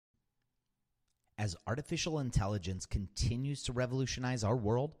As artificial intelligence continues to revolutionize our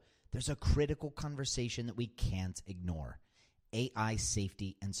world, there's a critical conversation that we can't ignore: AI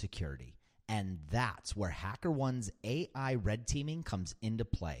safety and security. And that's where HackerOne's AI red teaming comes into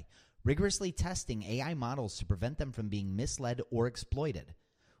play, rigorously testing AI models to prevent them from being misled or exploited.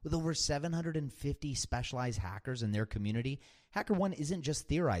 With over 750 specialized hackers in their community, HackerOne isn't just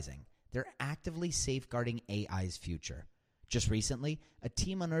theorizing. They're actively safeguarding AI's future. Just recently, a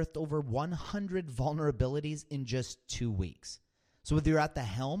team unearthed over 100 vulnerabilities in just 2 weeks. So whether you're at the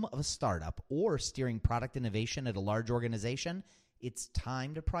helm of a startup or steering product innovation at a large organization, it's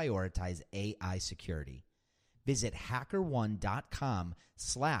time to prioritize AI security. Visit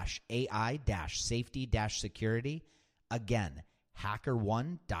hackerone.com/AI-safety-security. Again,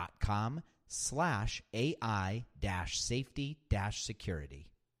 hackerone.com/AI-safety-security.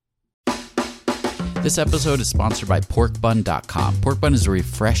 This episode is sponsored by porkbun.com. Porkbun is a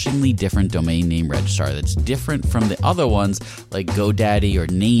refreshingly different domain name registrar that's different from the other ones like GoDaddy or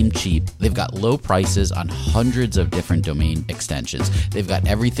Namecheap. They've got low prices on hundreds of different domain extensions. They've got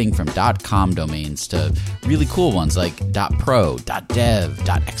everything from .com domains to really cool ones like .pro, .dev,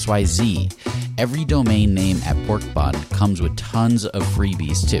 .xyz. Every domain name at Porkbun comes with tons of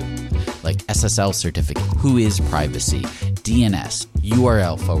freebies too, like SSL certificate, WHOIS privacy, DNS,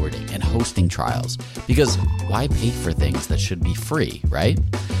 URL forwarding, and hosting trials. Because why pay for things that should be free, right?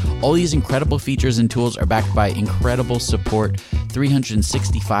 All these incredible features and tools are backed by incredible support,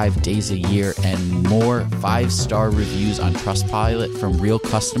 365 days a year, and more 5-star reviews on Trustpilot from real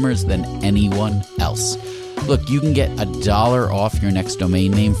customers than anyone else. Look, you can get $1 off your next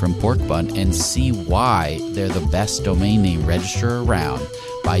domain name from Porkbun and see why they're the best domain name registrar around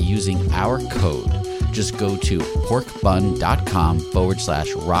by using our code. Just go to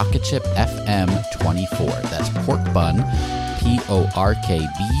porkbun.com/rocketshipfm24. That's porkbun,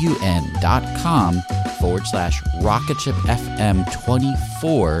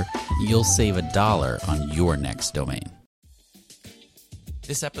 porkbun.com/rocketshipfm24. You'll save $1 on your next domain.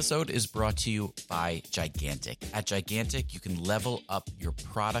 This episode is brought to you by Gigantic. At Gigantic, you can level up your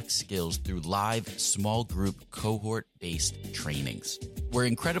product skills through live, small group, cohort-based trainings. We're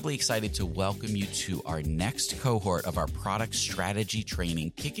incredibly excited to welcome you to our next cohort of our product strategy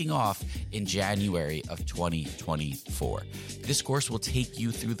training, kicking off in January of 2024. This course will take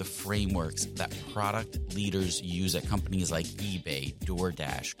you through the frameworks that product leaders use at companies like eBay,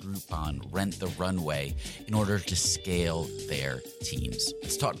 DoorDash, Groupon, Rent the Runway in order to scale their teams.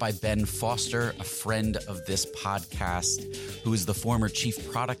 It's taught by Ben Foster, a friend of this podcast, who is the former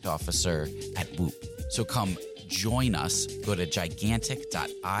chief product officer at Whoop. So come join us. Go to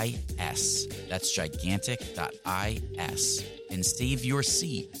gigantic.is. That's gigantic.is. And save your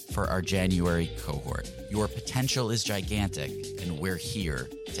seat for our January cohort. Your potential is gigantic, and we're here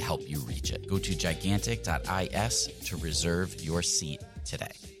to help you reach it. Go to gigantic.is to reserve your seat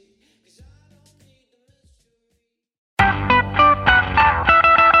today.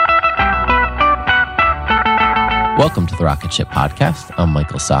 Welcome to the Rocket Ship Podcast. I'm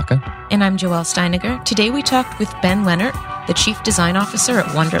Michael Sacca. And I'm Joelle Steiniger. Today we talked with Ben Leonard, the Chief Design Officer at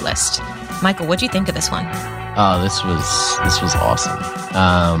Wunderlist. Michael, what do you think of this one? Oh, this was awesome.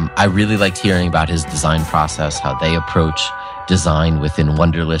 I really liked hearing about his design process, how they approach design within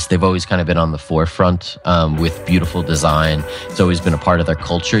Wunderlist. They've always kind of been on the forefront with beautiful design. It's always been a part of their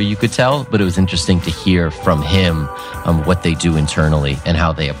culture, you could tell, but it was interesting to hear from him what they do internally and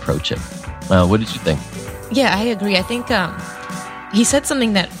how they approach it. What did you think? Yeah, I agree. I think he said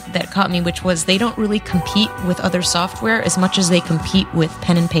something that caught me, which was they don't really compete with other software as much as they compete with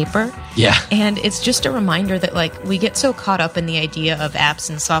pen and paper. Yeah. And it's just a reminder that we get so caught up in the idea of apps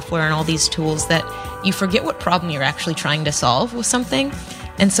and software and all these tools that you forget what problem you're actually trying to solve with something.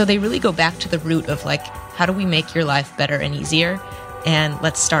 And so they really go back to the root of how do we make your life better and easier? And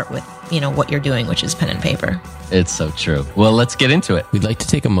let's start with, what you're doing, which is pen and paper. It's so true. Well, let's get into it. We'd like to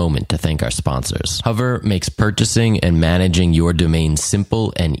take a moment to thank our sponsors. Hover makes purchasing and managing your domain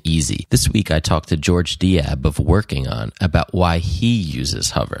simple and easy. This week, I talked to George Diab of Working On about why he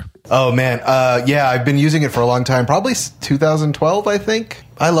uses Hover. Oh, man. Yeah, I've been using it for a long time. Probably 2012, I think.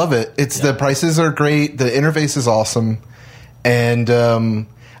 I love it. The prices are great. The interface is awesome. And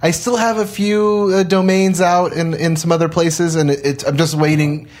I still have a few domains out in some other places, and I'm just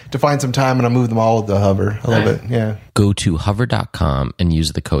waiting to find some time, and I'll move them all to Hover. I love it, yeah. Go to hover.com and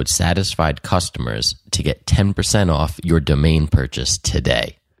use the code SATISFIEDCustomers to get 10% off your domain purchase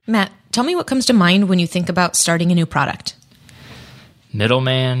today. Matt, tell me what comes to mind when you think about starting a new product.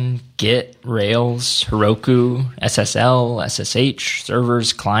 Middleman, Git, Rails, Heroku, SSL, SSH,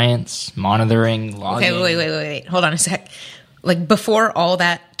 servers, clients, monitoring, logging. Okay, wait. Hold on a sec. Before all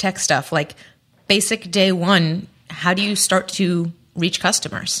that tech stuff, basic day one, how do you start to reach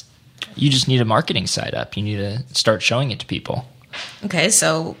customers? You just need a marketing site up. You need to start showing it to people. Okay,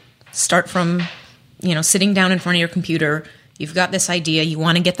 so start from, sitting down in front of your computer. You've got this idea. You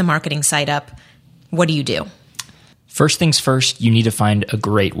want to get the marketing site up. What do you do? First things first, you need to find a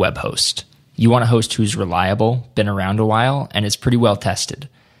great web host. You want a host who's reliable, been around a while, and is pretty well tested.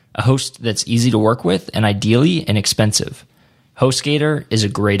 A host that's easy to work with and ideally inexpensive. HostGator is a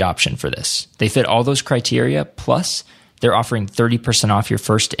great option for this. They fit all those criteria, plus they're offering 30% off your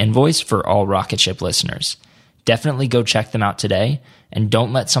first invoice for all Rocket Ship listeners. Definitely go check them out today, and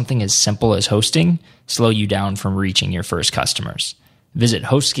don't let something as simple as hosting slow you down from reaching your first customers. Visit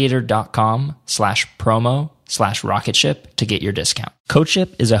hostgator.com/promo/rocketship to get your discount.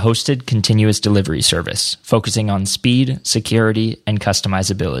 CodeShip is a hosted continuous delivery service focusing on speed, security, and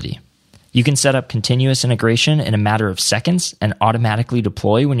customizability. You can set up continuous integration in a matter of seconds and automatically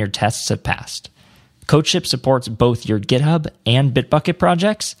deploy when your tests have passed. CodeShip supports both your GitHub and Bitbucket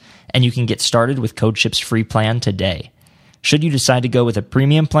projects, and you can get started with CodeShip's free plan today. Should you decide to go with a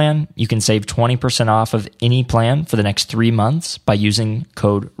premium plan, you can save 20% off of any plan for the next 3 months by using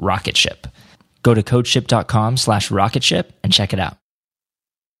code ROCKETSHIP. Go to codeship.com/rocketship and check it out.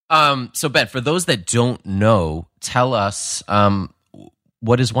 So Ben, for those that don't know, tell us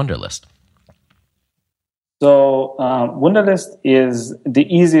what is Wunderlist? So Wunderlist is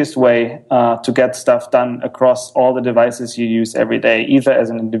the easiest way to get stuff done across all the devices you use every day, either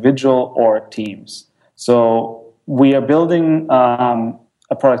as an individual or teams. So we are building a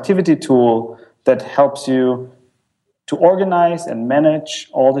productivity tool that helps you to organize and manage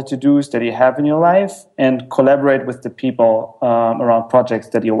all the to-dos that you have in your life and collaborate with the people around projects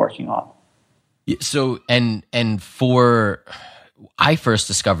that you're working on. So, I first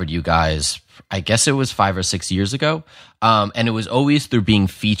discovered you guys, I guess it was 5 or 6 years ago. And it was always through being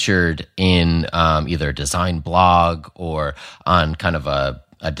featured in either a design blog or on kind of a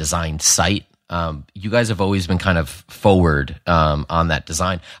design site. You guys have always been kind of forward on that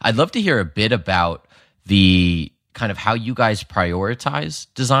design. I'd love to hear a bit about the kind of how you guys prioritize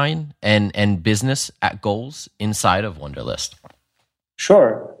design and business at goals inside of Wunderlist.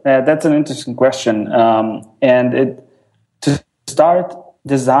 Sure. That's an interesting question. To start,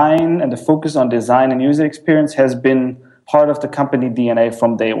 design and the focus on design and user experience has been part of the company DNA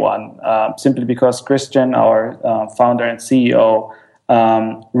from day one, simply because Christian, our founder and CEO,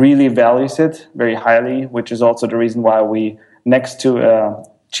 really values it very highly, which is also the reason why we, next to a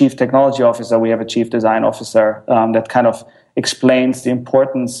chief technology officer, we have a chief design officer that kind of explains the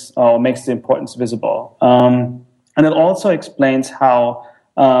importance or makes the importance visible. And it also explains how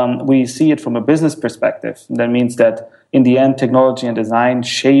we see it from a business perspective. That means that in the end, technology and design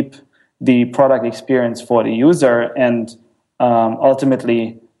shape the product experience for the user, and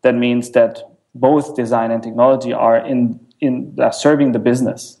ultimately that means that both design and technology are in serving the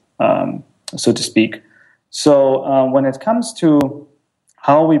business, so to speak. So when it comes to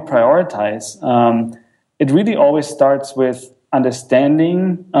how we prioritize, it really always starts with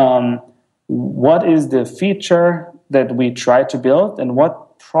understanding what is the feature that we try to build and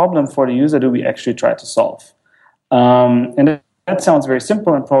what problem for the user do we actually try to solve. And that sounds very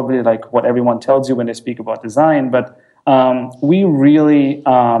simple and probably like what everyone tells you when they speak about design, but we really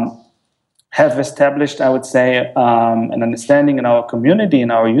have established, I would say, an understanding in our community,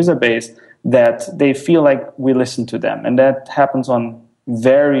 in our user base, that they feel like we listen to them. And that happens on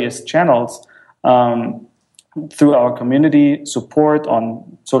various channels, through our community support on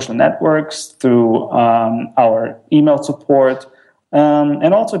social networks, through our email support,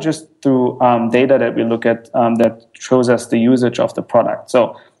 and also just through data that we look at that shows us the usage of the product.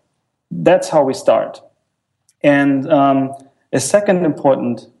 So that's how we start. And a second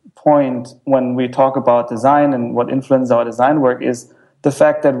important point when we talk about design and what influences our design work is the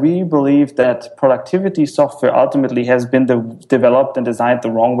fact that we believe that productivity software ultimately has been developed and designed the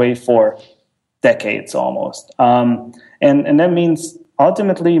wrong way for decades almost. And that means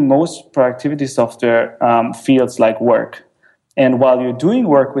ultimately most productivity software feels like work. And while you're doing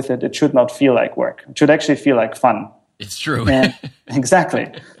work with it, it should not feel like work. It should actually feel like fun. It's true.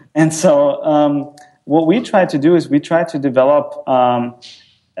 Exactly. And so what we try to do is we try to develop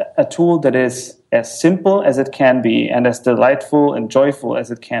a tool that is as simple as it can be and as delightful and joyful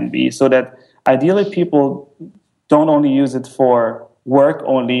as it can be, so that ideally people don't only use it for work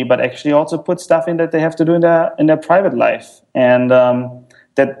only, but actually also put stuff in that they have to do in their private life. And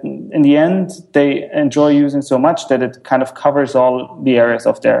that in the end, they enjoy using so much that it kind of covers all the areas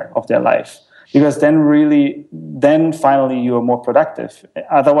of their life. Because then finally you are more productive.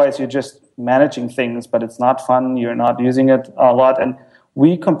 Otherwise, you're just managing things, but it's not fun. You're not using it a lot. And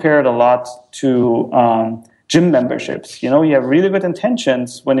we compare it a lot to gym memberships. You have really good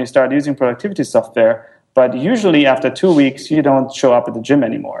intentions when you start using productivity software, but usually after 2 weeks, you don't show up at the gym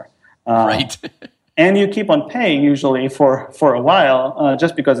anymore. Right. And you keep on paying usually for a while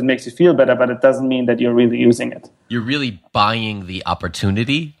just because it makes you feel better, but it doesn't mean that you're really using it. You're really buying the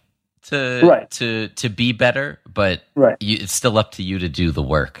opportunity to be better, but it's still up to you to do the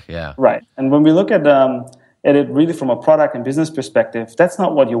work. Yeah. Right. And when we look at it really from a product and business perspective, that's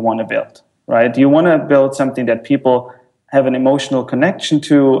not what you want to build, right? You want to build something that people have an emotional connection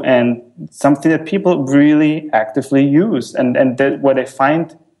to and something that people really actively use and that where they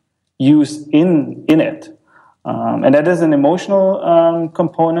find use in it. And that is an emotional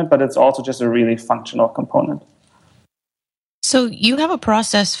component, but it's also just a really functional component. So you have a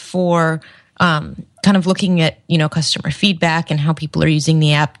process for kind of looking at, customer feedback and how people are using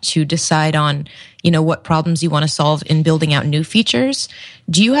the app to decide on, what problems you want to solve in building out new features.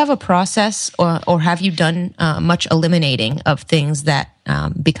 Do you have a process or have you done much eliminating of things that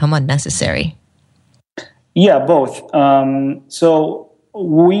become unnecessary? Yeah, both. So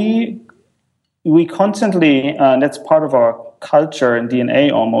we constantly, that's part of our culture and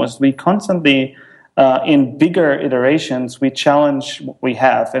DNA almost, we constantly in bigger iterations, we challenge what we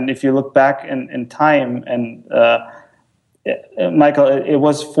have. And if you look back in time, and Michael, it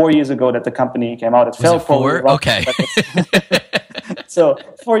was 4 years ago that the company came out. It was it 4? Okay. So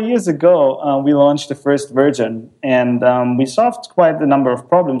 4 years ago, we launched the first version, and we solved quite a number of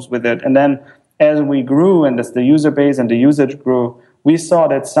problems with it. And then as we grew, and as the user base and the usage grew, we saw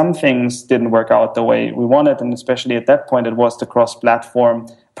that some things didn't work out the way we wanted, and especially at that point, it was the cross-platform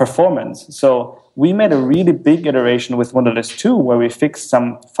performance. So we made a really big iteration with Wunderlist 2 where we fixed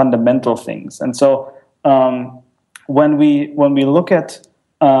some fundamental things. And so when we look at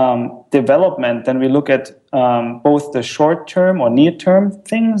development, then we look at both the short-term or near-term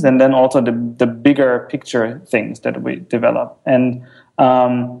things and then also the bigger picture things that we develop. And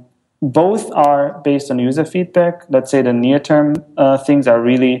both are based on user feedback. Let's say the near-term things are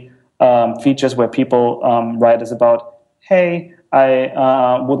really features where people write us about, hey,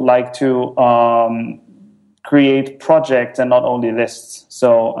 I would like to create projects and not only lists.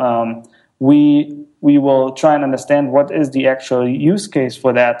 So we will try and understand what is the actual use case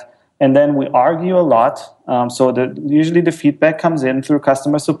for that, and then we argue a lot. So usually the feedback comes in through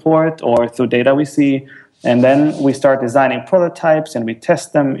customer support or through data we see, and then we start designing prototypes and we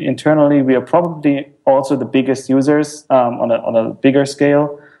test them internally. We are probably also the biggest users on a bigger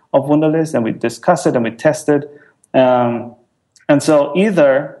scale of Wunderlist, and we discuss it and we test it. And so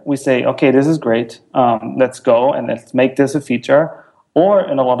either we say, okay, this is great, let's go and let's make this a feature. Or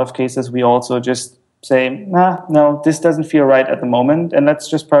in a lot of cases, we also just say, no, this doesn't feel right at the moment, and let's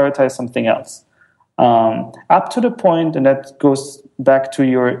just prioritize something else. Up to the point, and that goes back to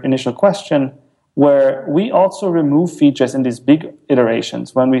your initial question, where we also remove features in these big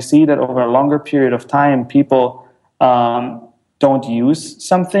iterations. When we see that over a longer period of time, people don't use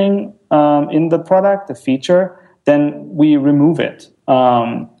something in the product, the feature, then we remove it.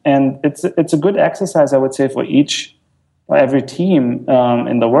 And it's a good exercise, I would say, for every team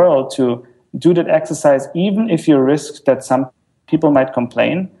in the world to do that exercise, even if you risk that some people might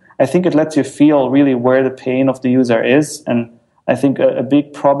complain. I think it lets you feel really where the pain of the user is. And I think a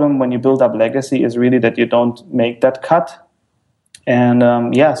big problem when you build up legacy is really that you don't make that cut. And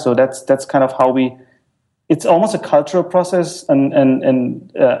so that's kind of how it's almost a cultural process,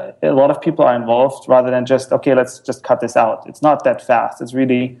 and a lot of people are involved rather than just, okay, let's just cut this out. It's not that fast. It's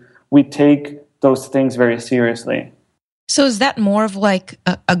really, we take those things very seriously. So is that more of like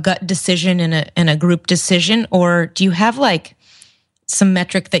a gut decision and a group decision, or do you have like some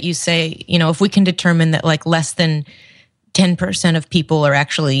metric that you say, if we can determine that like less than 10% of people are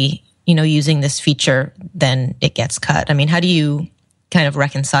actually, using this feature, then it gets cut? I mean, how do you kind of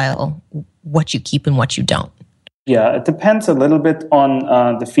reconcile what you keep and what you don't? Yeah, it depends a little bit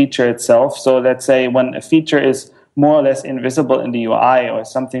on the feature itself. So let's say when a feature is more or less invisible in the UI or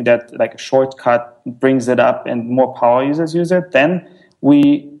something that like a shortcut brings it up and more power users use it, then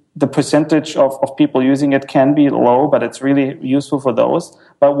the percentage of people using it can be low, but it's really useful for those.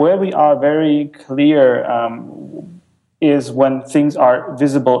 But where we are very clear is when things are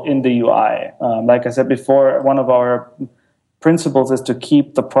visible in the UI. Like I said before, one of our principles is to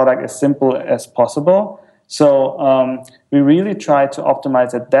keep the product as simple as possible. So we really try to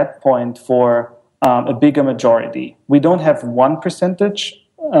optimize at that point for a bigger majority. We don't have 1%,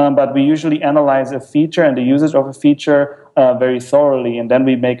 but we usually analyze a feature and the usage of a feature very thoroughly, and then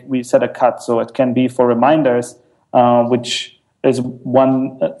we set a cut. So it can be for reminders, which is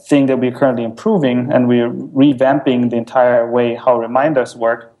one thing that we're currently improving, and we're revamping the entire way how reminders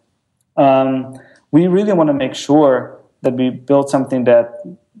work. We really want to make sure that we build something that,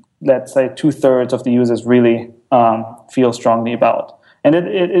 let's say, 2/3 of the users really feel strongly about. And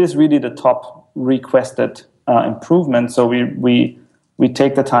it is really the top requested improvement. So we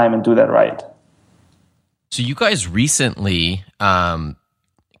take the time and do that right. So you guys recently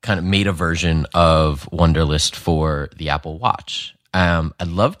kind of made a version of Wunderlist for the Apple Watch. I'd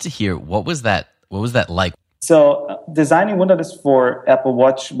love to hear what was that like? So designing Wunderlist for Apple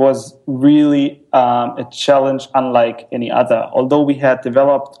Watch was really a challenge unlike any other. Although we had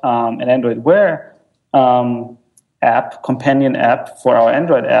developed an Android Wear app, companion app for our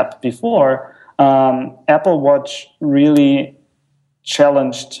Android app before, Apple Watch really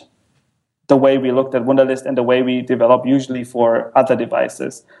challenged the way we looked at Wunderlist and the way we develop usually for other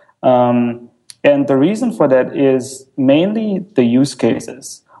devices. And the reason for that is mainly the use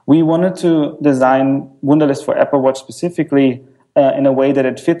cases. We wanted to design Wunderlist for Apple Watch specifically in a way that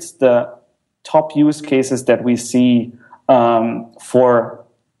it fits the top use cases that we see for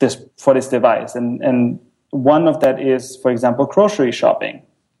this device. And one of that is, for example, grocery shopping.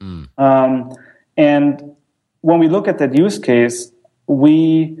 And when we look at that use case,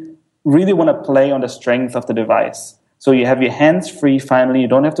 we really want to play on the strength of the device. So you have your hands free finally. You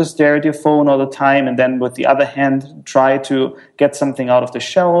don't have to stare at your phone all the time and then with the other hand try to get something out of the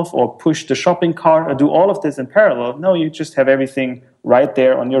shelf or push the shopping cart or do all of this in parallel. No, you just have everything right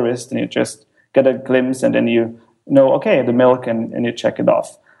there on your wrist and you just get a glimpse and then you know, okay, the milk and you check it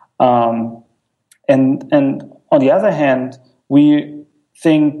off. And on the other hand, we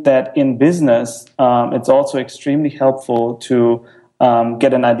think that in business, it's also extremely helpful to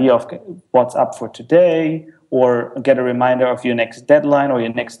get an idea of what's up for today, or get a reminder of your next deadline or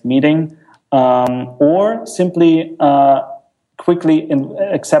your next meeting, or simply quickly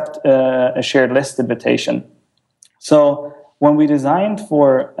accept a shared list invitation. So when we designed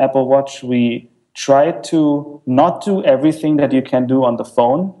for Apple Watch, we tried to not do everything that you can do on the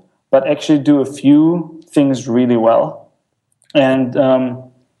phone, but actually do a few things really well. And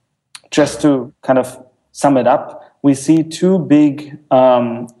just to kind of sum it up, we see two big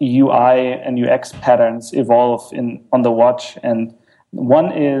UI and UX patterns evolve on the watch. And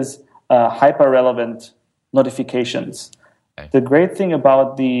one is hyper-relevant notifications. Okay. The great thing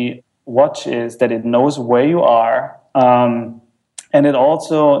about the watch is that it knows where you are, and it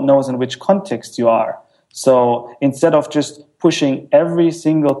also knows in which context you are. So instead of just pushing every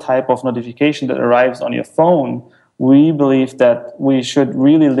single type of notification that arrives on your phone, we believe that we should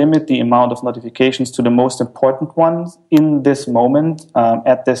really limit the amount of notifications to the most important ones in this moment,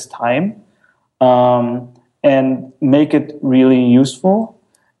 at this time, and make it really useful.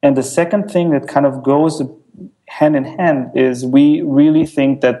 And the second thing that kind of goes hand in hand is we really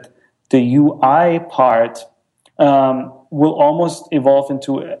think that the UI part will almost evolve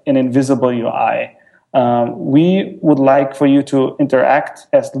into an invisible UI. We would like for you to interact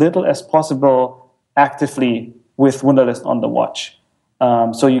as little as possible actively with Wunderlist on the watch.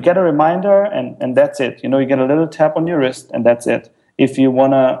 So you get a reminder and that's it. You know, you get a little tap on your wrist and that's it. If you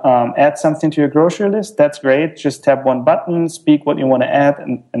want to add something to your grocery list, that's great. Just tap one button, speak what you want to add,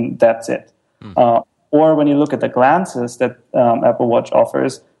 and that's it. Or when you look at the glances that Apple Watch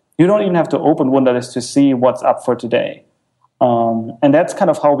offers, you don't even have to open Wunderlist to see what's up for today. And that's kind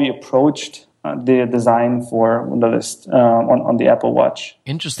of how we approached the design for Wunderlist on the Apple Watch.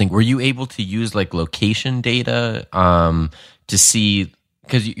 Interesting. Were you able to use like location data to see,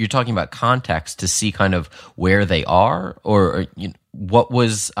 because you're talking about context, to see kind of where they are, or what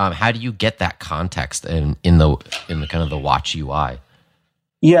was? How do you get that context in the kind of the watch UI?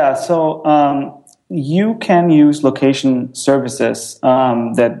 Yeah. So you can use location services.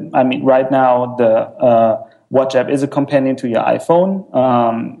 Right now the Watch app is a companion to your iPhone.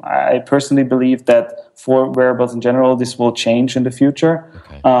 I personally believe that for wearables in general, this will change in the future,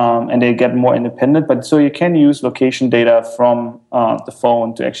 okay. And they get more independent. But so you can use location data from the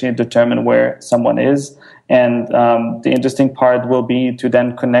phone to actually determine where someone is. And the interesting part will be to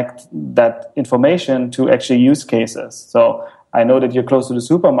then connect that information to actually use cases. So I know that you're close to the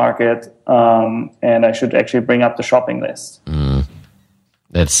supermarket, and I should actually bring up the shopping list.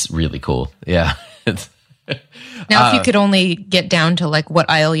 That's really cool. Yeah. Now, if you could only get down to like what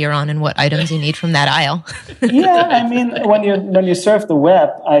aisle you're on and what items you need from that aisle. Yeah, I mean, when you surf the web,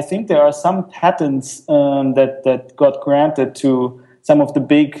 I think there are some patents that got granted to some of the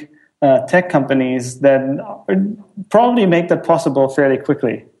big tech companies that probably make that possible fairly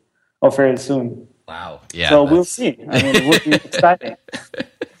quickly or fairly soon. Wow. Yeah. So we'll see. I mean, it would be exciting.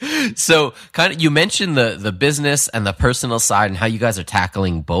 So kind of, you mentioned the business and the personal side and how you guys are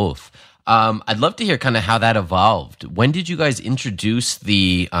tackling both. I'd love to hear kind of how that evolved. When did you guys introduce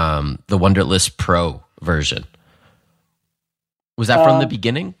the Wunderlist Pro version? Was that from the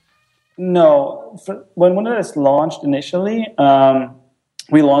beginning? No. When Wunderlist launched initially,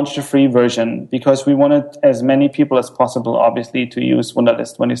 we launched a free version because we wanted as many people as possible, obviously, to use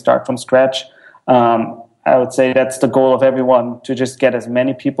Wunderlist when you start from scratch. I would say that's the goal of everyone, to just get as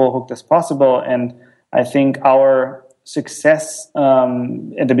many people hooked as possible. And I think our success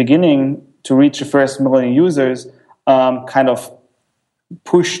at the beginning to reach the first million users kind of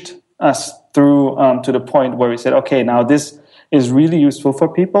pushed us through to the point where we said, okay, now this is really useful for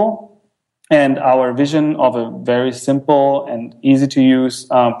people. And our vision of a very simple and easy to use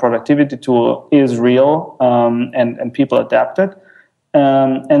productivity tool is real, and people adapt it.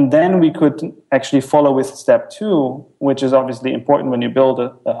 And then we could actually follow with step 2, which is obviously important when you build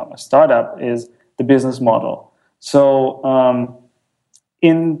a startup, is the business model. So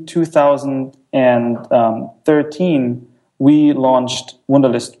in 2013, we launched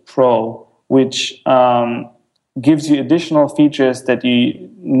Wunderlist Pro, which gives you additional features that you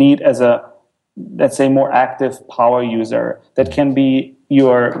need as a, let's say, more active power user. That can be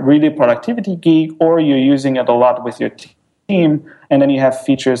your really productivity geek, or you're using it a lot with your team. And then you have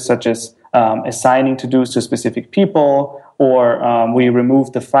features such as assigning to-dos to specific people, or we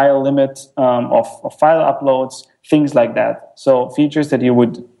remove the file limit of file uploads, things like that. So features that you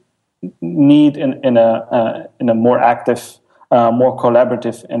would need in a more active, more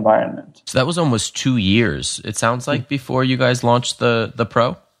collaborative environment. So that was almost 2 years, it sounds like, before you guys launched the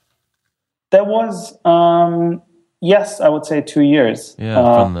Pro? That was, yes, I would say 2 years. Yeah,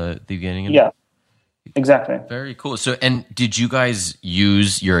 from the beginning. Yeah. Exactly. Very cool. So, and did you guys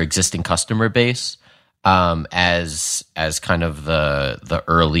use your existing customer base as kind of the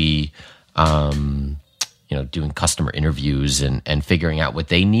early, doing customer interviews and figuring out what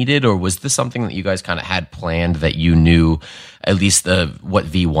they needed, or was this something that you guys kind of had planned that you knew at least what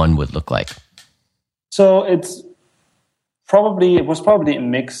V1 would look like? So it was probably a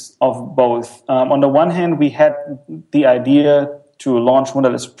mix of both. On the one hand, we had the idea to launch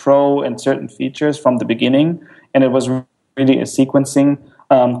Wunderlist Pro and certain features from the beginning, and it was really a sequencing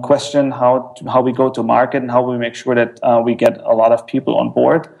question how we go to market and how we make sure that we get a lot of people on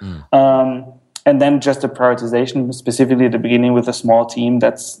board. And then just a prioritization, specifically at the beginning with a small team.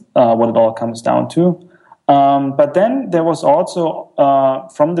 That's what it all comes down to. But then there was also,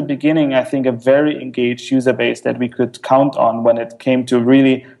 from the beginning, I think, a very engaged user base that we could count on when it came to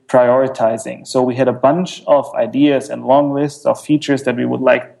really prioritizing. So we had a bunch of ideas and long lists of features that we would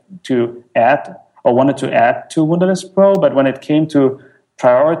like to add or wanted to add to Wunderlist Pro. But when it came to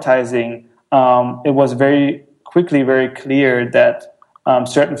prioritizing, it was very quickly very clear that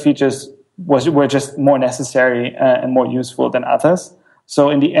certain features were just more necessary and more useful than others. So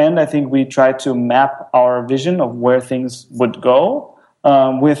in the end, I think we tried to map our vision of where things would go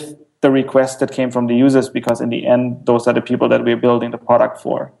with the requests that came from the users, because in the end, those are the people that we're building the product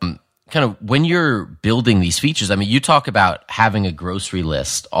for. Kind of when you're building these features, I mean, you talk about having a grocery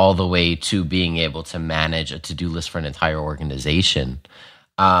list all the way to being able to manage a to-do list for an entire organization.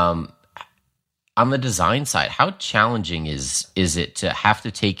 On the design side, how challenging is it to have to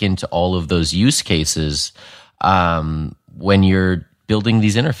take into all of those use cases when you're building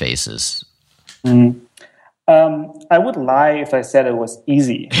these interfaces? I would lie if I said it was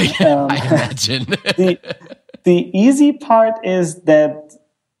easy. I imagine. the easy part is that,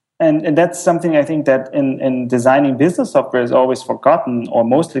 and that's something I think that in designing business software is always forgotten, or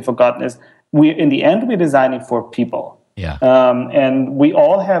mostly forgotten, is in the end we're designing for people. Yeah. And we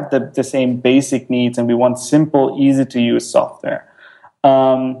all have the same basic needs, and we want simple, easy to use software.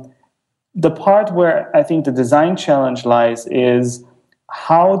 The part where I think the design challenge lies is,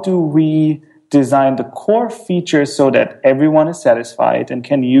 how do we design the core features so that everyone is satisfied and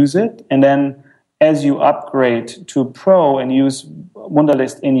can use it? And then as you upgrade to Pro and use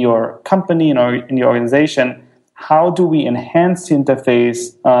Wunderlist in your company or in your organization, how do we enhance the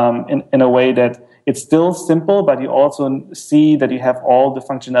interface in a way that it's still simple, but you also see that you have all the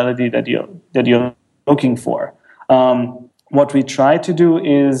functionality that you're looking for? What we try to do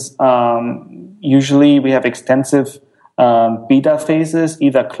is usually we have extensive beta phases,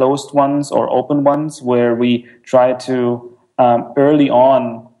 either closed ones or open ones, where we try to early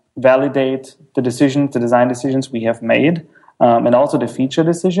on validate the design decisions we have made, and also the feature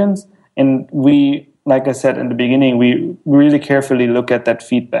decisions. And we, like I said in the beginning, we really carefully look at that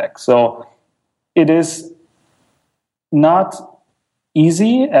feedback. So it is not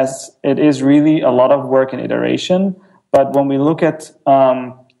easy, as it is really a lot of work and iteration. But when we look at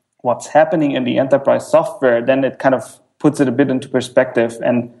what's happening in the enterprise software, then it kind of puts it a bit into perspective.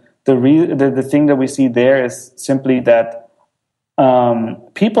 And the thing that we see there is simply that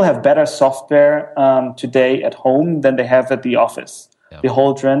people have better software today at home than they have at the office. Yep. The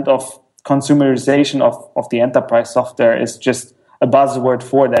whole trend of consumerization of the enterprise software is just a buzzword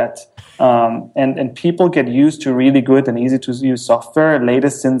for that. And people get used to really good and easy to use software,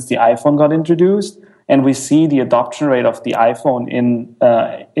 latest since the iPhone got introduced. And we see the adoption rate of the iPhone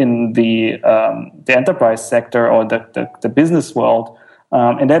in the enterprise sector or the business world.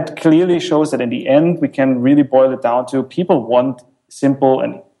 And that clearly shows that in the end, we can really boil it down to people want simple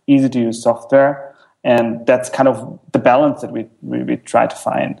and easy to use software. And that's kind of the balance that we try to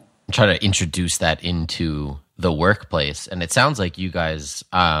find. Try to introduce that into the workplace. And it sounds like you guys,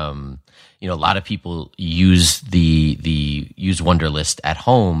 a lot of people use use Wunderlist at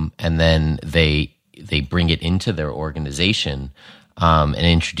home, and then they bring it into their organization and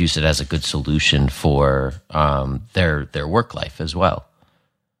introduce it as a good solution for their work life as well.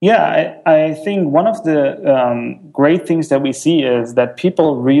 Yeah, I think one of the great things that we see is that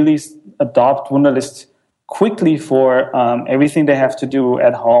people really adopt Wunderlist quickly for everything they have to do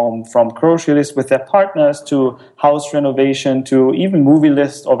at home, from grocery list with their partners to house renovation to even movie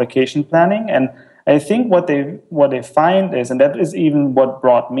list or vacation planning. And I think what they find is, and that is even what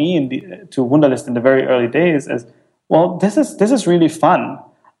brought me to Wunderlist in the very early days, is, well, this is really fun,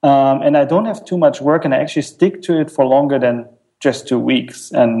 and I don't have too much work, and I actually stick to it for longer than just 2 weeks,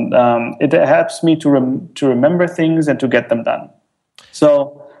 and it helps me to remember things and to get them done.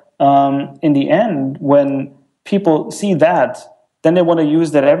 So in the end, when people see that, then they want to use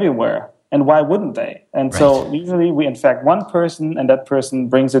that everywhere. And why wouldn't they? And so usually we infect one person, and that person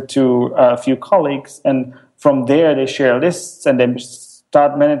brings it to a few colleagues. And from there, they share lists and they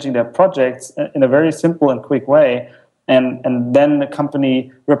start managing their projects in a very simple and quick way. And then the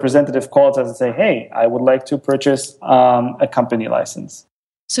company representative calls us and say, hey, I would like to purchase a company license.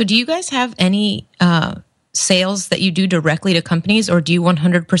 So do you guys have any sales that you do directly to companies, or do you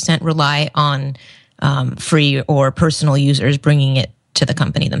 100% rely on free or personal users bringing it to the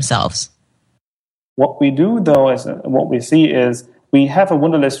company themselves? What we do, though, is what we see is we have a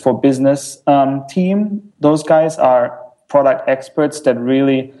Wunderlist for Business team. Those guys are product experts that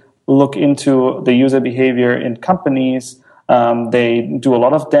really look into the user behavior in companies. They do a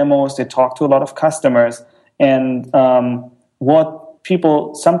lot of demos. They talk to a lot of customers. And what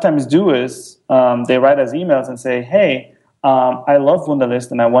people sometimes do is they write us emails and say, hey, I love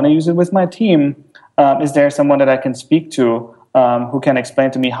Wunderlist and I want to use it with my team. Is there someone that I can speak to who can explain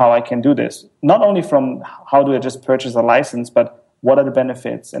to me how I can do this? Not only from how do I just purchase a license, but what are the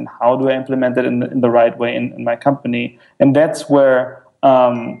benefits and how do I implement it in the right way in my company? And that's where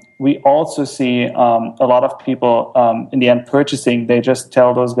we also see a lot of people in the end purchasing. They just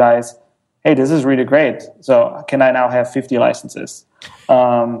tell those guys, hey, this is really great. So can I now have 50 licenses?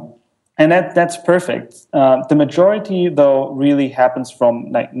 And that's perfect. The majority, though, really happens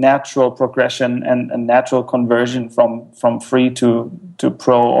from like natural progression and natural conversion from free to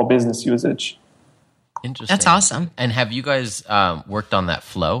pro or business usage. Interesting. That's awesome. And have you guys worked on that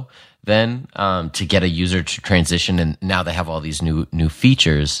flow then to get a user to transition? And now they have all these new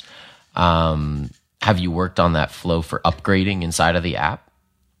features. Have you worked on that flow for upgrading inside of the app?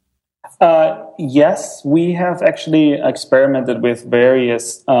 Yes, we have actually experimented with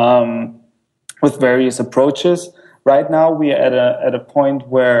various approaches. Right now, we are at a point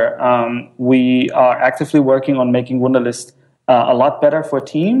where we are actively working on making Wunderlist a lot better for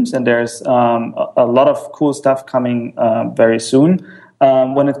teams, and there's a lot of cool stuff coming very soon.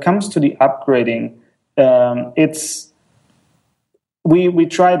 When it comes to the upgrading, we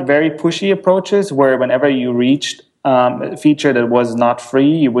tried very pushy approaches where whenever you reached a feature that was not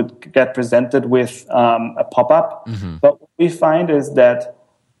free, you would get presented with a pop-up. Mm-hmm. But what we find is that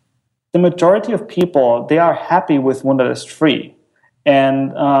the majority of people, they are happy with Wunderlist free.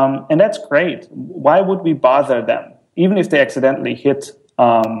 And that's great. Why would we bother them? Even if they accidentally hit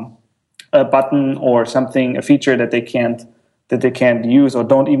a button or something, a feature that they can't use or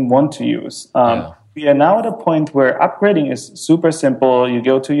don't even want to use. We are now at a point where upgrading is super simple. You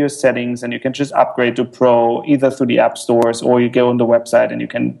go to your settings and you can just upgrade to Pro either through the app stores, or you go on the website and you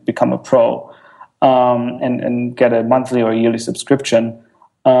can become a Pro and get a monthly or yearly subscription.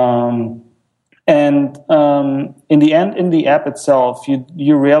 In the end, in the app itself,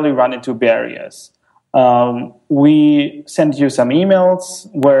 you rarely run into barriers. We send you some emails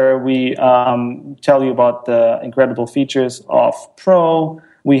where we tell you about the incredible features of Pro.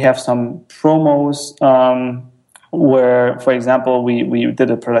 We have some promos where, for example, we did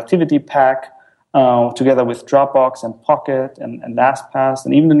a productivity pack together with Dropbox and Pocket and LastPass,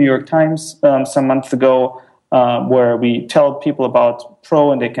 and even the New York Times some months ago, where we tell people about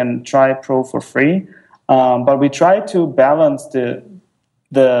Pro and they can try Pro for free. But we try to balance the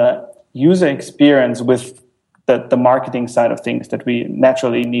user experience with the marketing side of things that we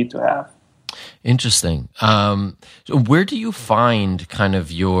naturally need to have. Interesting. So where do you find kind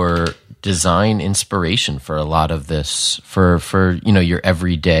of your design inspiration for a lot of this, for your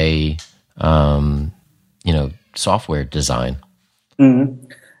everyday software design? Mm-hmm.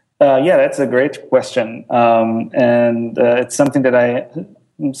 Yeah, that's a great question. And it's something that I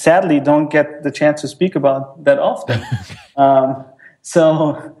sadly don't get the chance to speak about that often.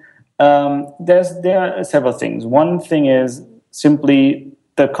 There are several things. One thing is simply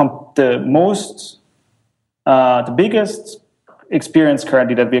the biggest experience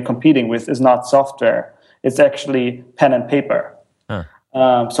currently that we are competing with is not software. It's actually pen and paper. Huh.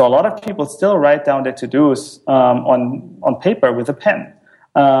 So a lot of people still write down their to-dos on paper with a pen.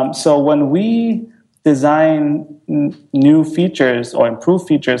 So when we design new features or improve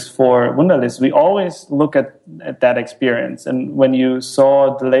features for Wunderlist, we always look at that experience. And when you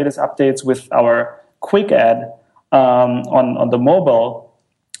saw the latest updates with our quick add on the mobile,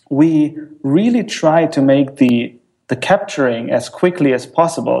 we really try to make the capturing as quickly as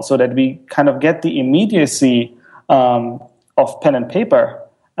possible so that we kind of get the immediacy of pen and paper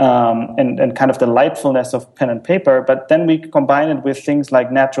and kind of the lightfulness of pen and paper, but then we combine it with things like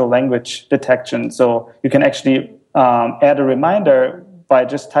natural language detection. So you can actually add a reminder by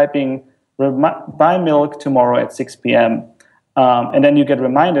just typing buy milk tomorrow at 6 p.m. And then you get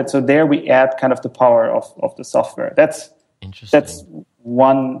reminded. So there we add kind of the power of the software. That's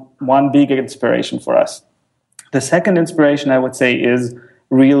one big inspiration for us. The second inspiration, I would say, is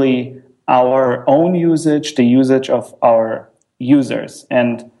really our own usage, the usage of our users.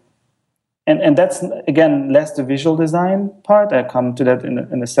 And that's, again, less the visual design part. I'll come to that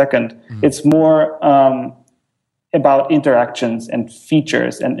in a second. Mm-hmm. It's more about interactions and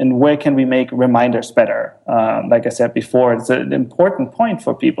features and where can we make reminders better. Like I said before, it's an important point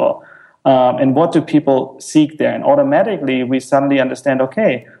for people. And what do people seek there? And automatically we suddenly understand,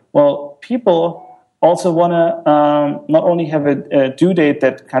 okay, well, people also want to not only have a due date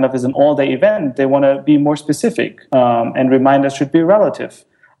that kind of is an all-day event, they want to be more specific, and reminders should be relative.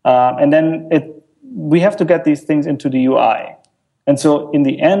 And then we have to get these things into the UI. And so in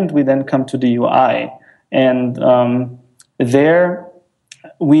the end, we then come to the UI. And there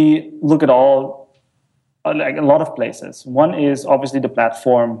we look at like a lot of places. One is obviously the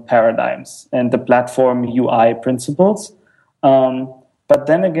platform paradigms and the platform UI principles. But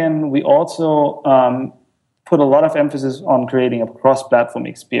then again, we also put a lot of emphasis on creating a cross-platform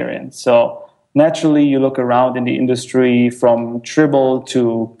experience. So naturally, you look around in the industry from Dribbble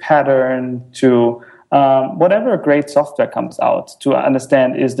to Pattern to whatever great software comes out to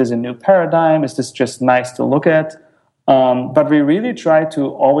understand, is this a new paradigm? Is this just nice to look at? But we really try to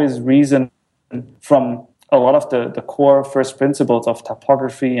always reason from a lot of the core first principles of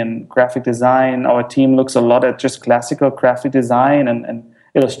typography and graphic design. Our team looks a lot at just classical graphic design and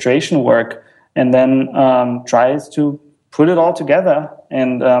illustration work, and then tries to put it all together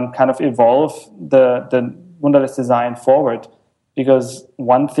and kind of evolve the Wunderlist design forward. Because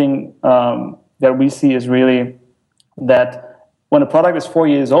one thing that we see is really that when a product is 4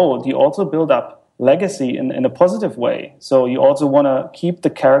 years old, you also build up legacy in a positive way. So you also want to keep the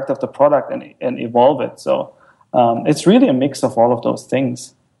character of the product and evolve it. So it's really a mix of all of those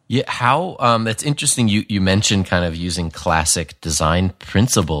things. Yeah, how that's interesting. You mentioned kind of using classic design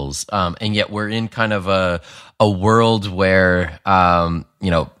principles, and yet we're in kind of a world where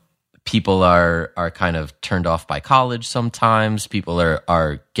people are kind of turned off by college. Sometimes people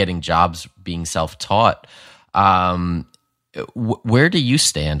are getting jobs being self-taught. Where do you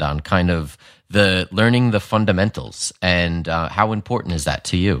stand on kind of the learning the fundamentals, and how important is that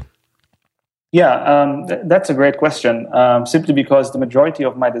to you? Yeah, that's a great question. Simply because the majority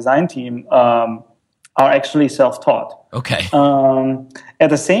of my design team are actually self-taught. Okay. At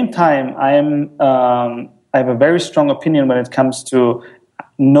the same time, I have a very strong opinion when it comes to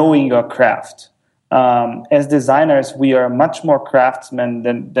knowing your craft. As designers, we are much more craftsmen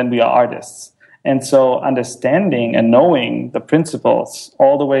than we are artists. And so understanding and knowing the principles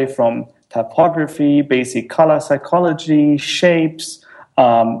all the way from typography, basic color psychology, shapes,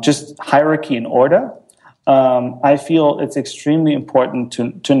 just hierarchy and order, I feel it's extremely important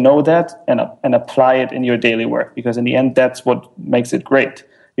to know that and apply it in your daily work, because in the end, that's what makes it great.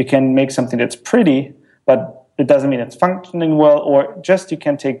 You can make something that's pretty, but it doesn't mean it's functioning well, or just you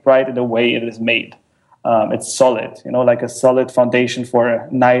can take pride in the way it is made. It's solid, like a solid foundation for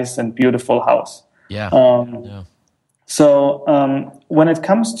a nice and beautiful house. Yeah. So when it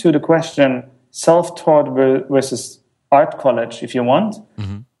comes to the question, self-taught versus art college, if you want,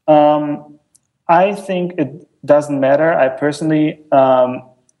 I think it doesn't matter. I personally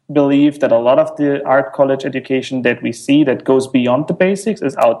believe that a lot of the art college education that we see that goes beyond the basics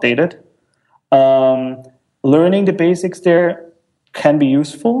is outdated. Learning the basics there can be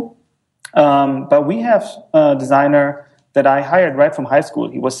useful, but we have a designer that I hired right from high school.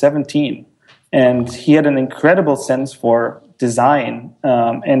 He was 17, and he had an incredible sense for design,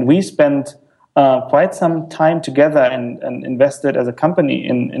 and we spent quite some time together and invested as a company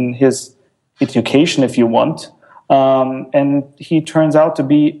in his education, if you want. And he turns out to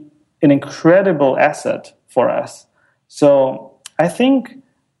be an incredible asset for us. So I think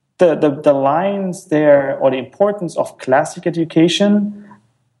the lines there, or the importance of classic education,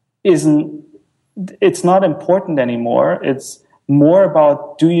 it's not important anymore. It's more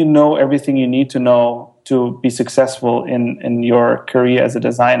about, do you know everything you need to know to be successful in your career as a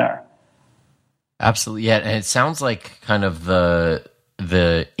designer? Absolutely. Yeah. And it sounds like kind of the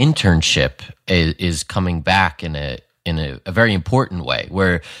internship is coming back in a very important way,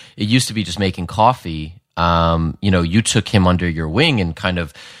 where it used to be just making coffee. You took him under your wing and kind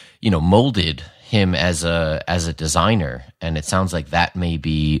of, molded him as a designer. And it sounds like that may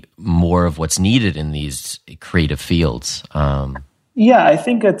be more of what's needed in these creative fields. Yeah, I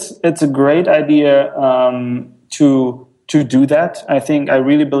think it's a great idea to do that. I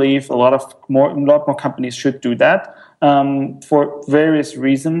really believe a lot more companies should do that for various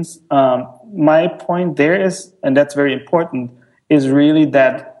reasons. My point there is, and that's very important, is really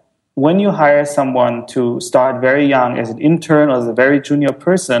that when you hire someone to start very young as an intern or as a very junior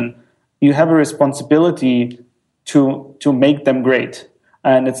person, you have a responsibility to make them great.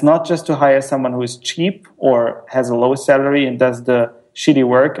 And it's not just to hire someone who is cheap or has a low salary and does the shitty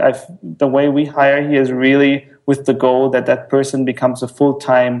work. The way we hire here is really with the goal that person becomes a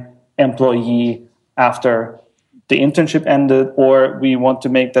full-time employee after the internship ended, or we want to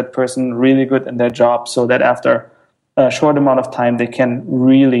make that person really good in their job so that after a short amount of time they can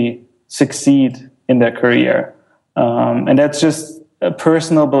really succeed in their career. And that's just a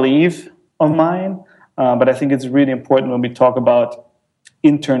personal belief of mine, but I think it's really important when we talk about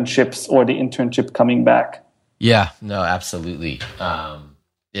internships or the internship coming back. Yeah, no, absolutely.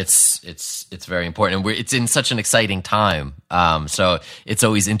 It's very important. And it's in such an exciting time. So it's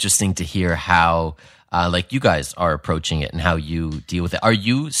always interesting to hear how, like you guys are approaching it and how you deal with it. Are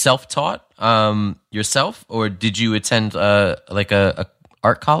you self-taught yourself, or did you attend like a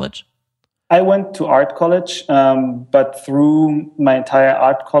art college? I went to art college, but through my entire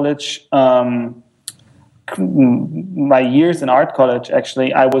art college, my years in art college,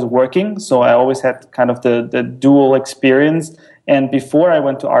 actually, I was working. So I always had kind of the dual experience. And before I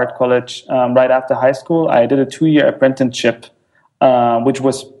went to art college, right after high school, I did a 2-year apprenticeship, which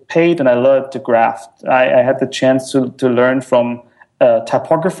was paid, and I learned to graft. I had the chance to learn from a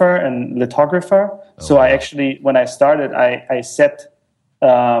typographer and lithographer. So I actually, when I started, I set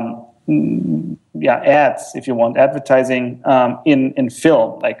ads, if you want, advertising in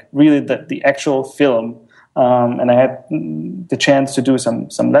film, like really the actual film. And I had the chance to do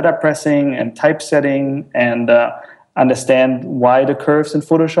some letter pressing and typesetting and understand why the curves in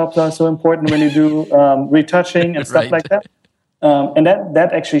Photoshop are so important when you do retouching and stuff like that. And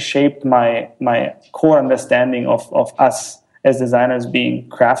that actually shaped my core understanding of us as designers being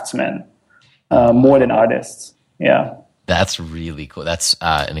craftsmen more than artists. Yeah. That's really cool. That's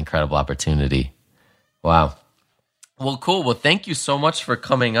an incredible opportunity. Wow. Well, cool. Well, thank you so much for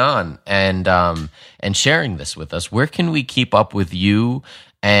coming on and sharing this with us. Where can we keep up with you,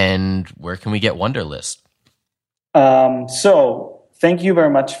 and where can we get Wunderlist? So thank you very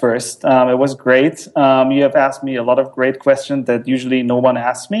much first. It was great. You have asked me a lot of great questions that usually no one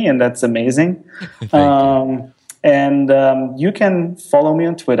asks me, and that's amazing. Thank you. And you can follow me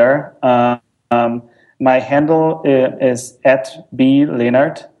on Twitter. My handle is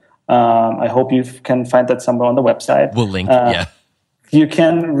 @blehnert. I hope you can find that somewhere on the website. We'll link, yeah. You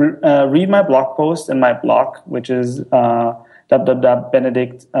can read my blog post in my blog, which is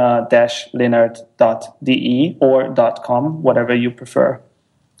www.benedict-lehnert.de or .com, whatever you prefer.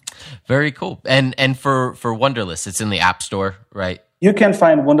 Very cool. And for Wunderlist, it's in the App Store, right? You can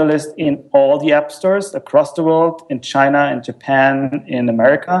find Wunderlist in all the app stores across the world, in China, in Japan, in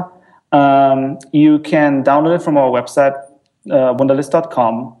America. You can download it from our website,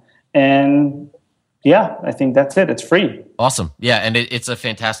 wunderlist.com. And yeah, I think that's it. It's free. Awesome. Yeah, and it's a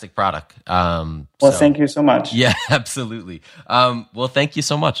fantastic product. Thank you so much. Yeah, absolutely. Well, thank you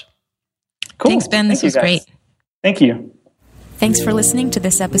so much. Cool. Thanks, Ben. This was guys. great. Thank you. Thanks for listening to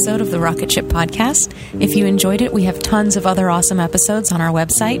this episode of the Rocket Ship Podcast. If you enjoyed it, we have tons of other awesome episodes on our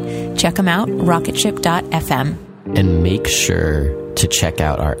website. Check them out, rocketship.fm. And make sure to check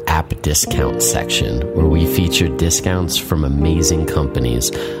out our app discount section, where we feature discounts from amazing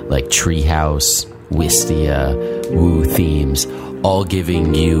companies like Treehouse, Wistia, Woo Themes, all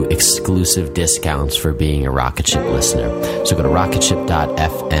giving you exclusive discounts for being a Rocket Ship listener. So go to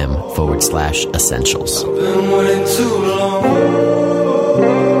rocketship.fm/essentials. I've been waiting too long.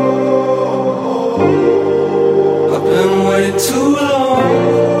 I've been waiting too long.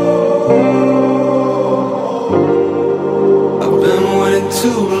 I've been waiting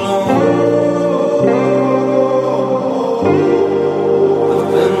too long. I've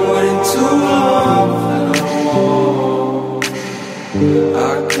been waiting too long. I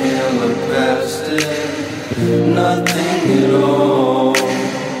can't look past it. Nothing at all.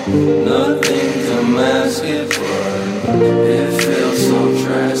 Nothing to mask it, but it feels so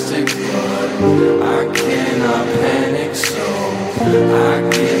drastic. But I cannot panic, so I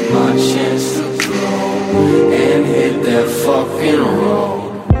get my chance to blow and hit that fucking road.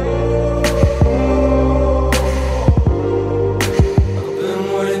 I've been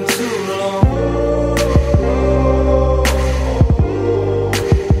waiting too long.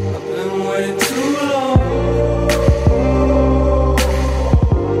 I've been waiting too long.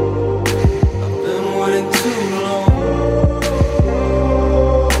 I've been waiting too long. I've been waiting too long.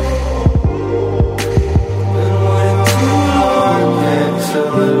 I can't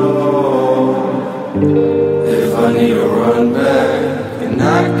tell it all. If I need to run back and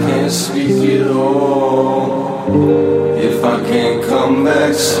I can't speak at all. If I can't come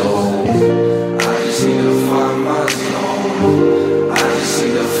back, so I just need to find my zone. I just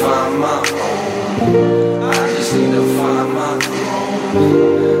need to find my own. I just need to find my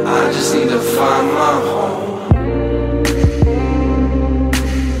throne. I just need to find my home.